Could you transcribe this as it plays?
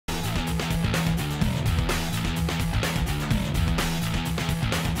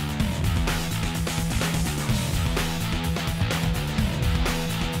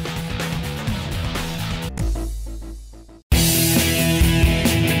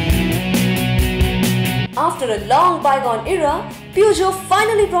After a long bygone era, Peugeot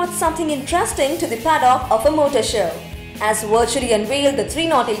finally brought something interesting to the paddock of a motor show. As virtually unveiled the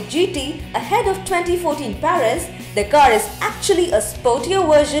 308 GT ahead of 2014 Paris, the car is actually a sportier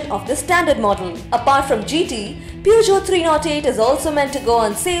version of the standard model. Apart from GT, Peugeot 308 is also meant to go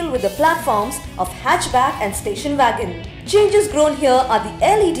on sale with the platforms of hatchback and station wagon. Changes grown here are the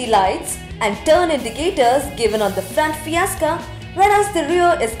LED lights and turn indicators given on the front fascia, whereas the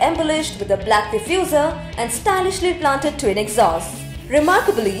rear is embellished with a black diffuser and stylishly planted twin exhausts.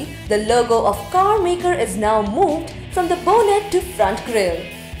 Remarkably, the logo of carmaker is now moved from the bonnet to front grille.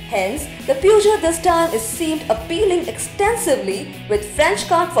 Hence, the Peugeot this time is seemed appealing extensively with French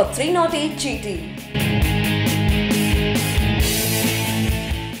cut for 308 GT.